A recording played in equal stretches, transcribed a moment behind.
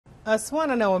A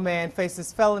Swannanoa man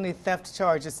faces felony theft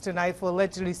charges tonight for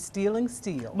allegedly stealing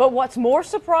steel. But what's more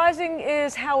surprising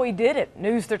is how he did it.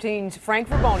 News 13's Frank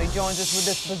Fraboni joins us with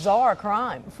this bizarre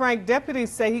crime. Frank,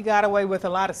 deputies say he got away with a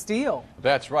lot of steel.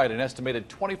 That's right, an estimated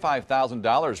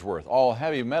 $25,000 worth, all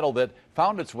heavy metal that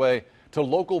found its way to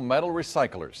local metal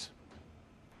recyclers.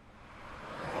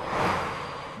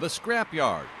 The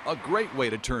scrapyard, a great way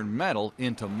to turn metal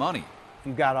into money. If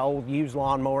you've got an old used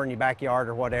lawnmower in your backyard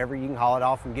or whatever, you can haul it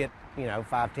off and get,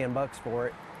 $5–10 for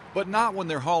it. But not when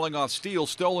they're hauling off steel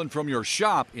stolen from your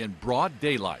shop in broad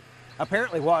daylight.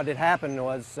 Apparently what had happened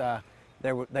was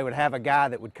they would have a guy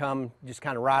that would come just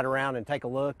kind of ride around and take a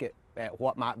look at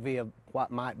what might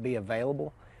be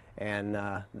available. And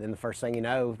then the first thing you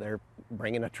know, they're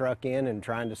bringing a truck in and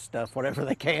trying to stuff whatever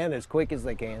they can as quick as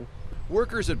they can.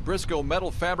 Workers at Brisco metal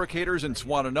fabricators in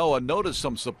Swannanoa noticed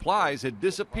some supplies had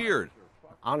disappeared.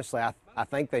 Honestly, I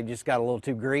think they just got a little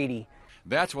too greedy.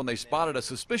 That's when they spotted a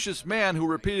suspicious man who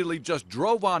repeatedly just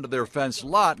drove onto their fenced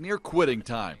lot near quitting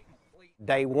time.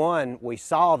 Day one, we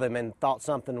saw them and thought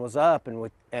something was up,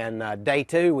 and day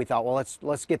two, we thought, well,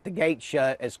 let's get the gate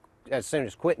shut as soon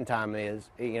as quitting time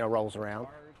rolls around.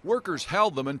 Workers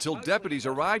held them until deputies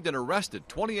arrived and arrested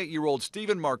 28-year-old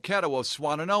Steven Marketto of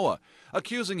Swannanoa,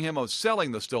 accusing him of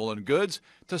selling the stolen goods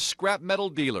to scrap metal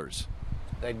dealers.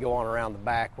 They'd go on around the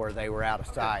back where they were out of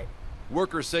sight.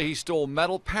 Workers say he stole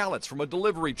metal pallets from a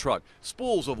delivery truck,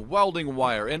 spools of welding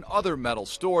wire and other metal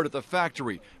stored at the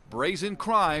factory, brazen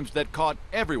crimes that caught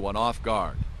everyone off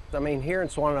guard. I mean, here in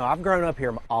Swannanoa, I've grown up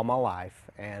here all my life,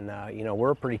 and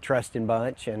we're a pretty trusting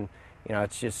bunch, and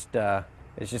it's just kind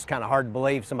of hard to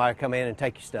believe somebody come in and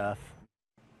take your stuff.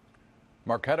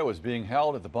 Marketto is being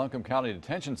held at the Buncombe County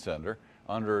Detention Center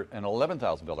under an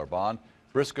 $11,000 bond.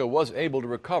 Brisco was able to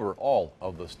recover all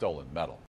of the stolen metal.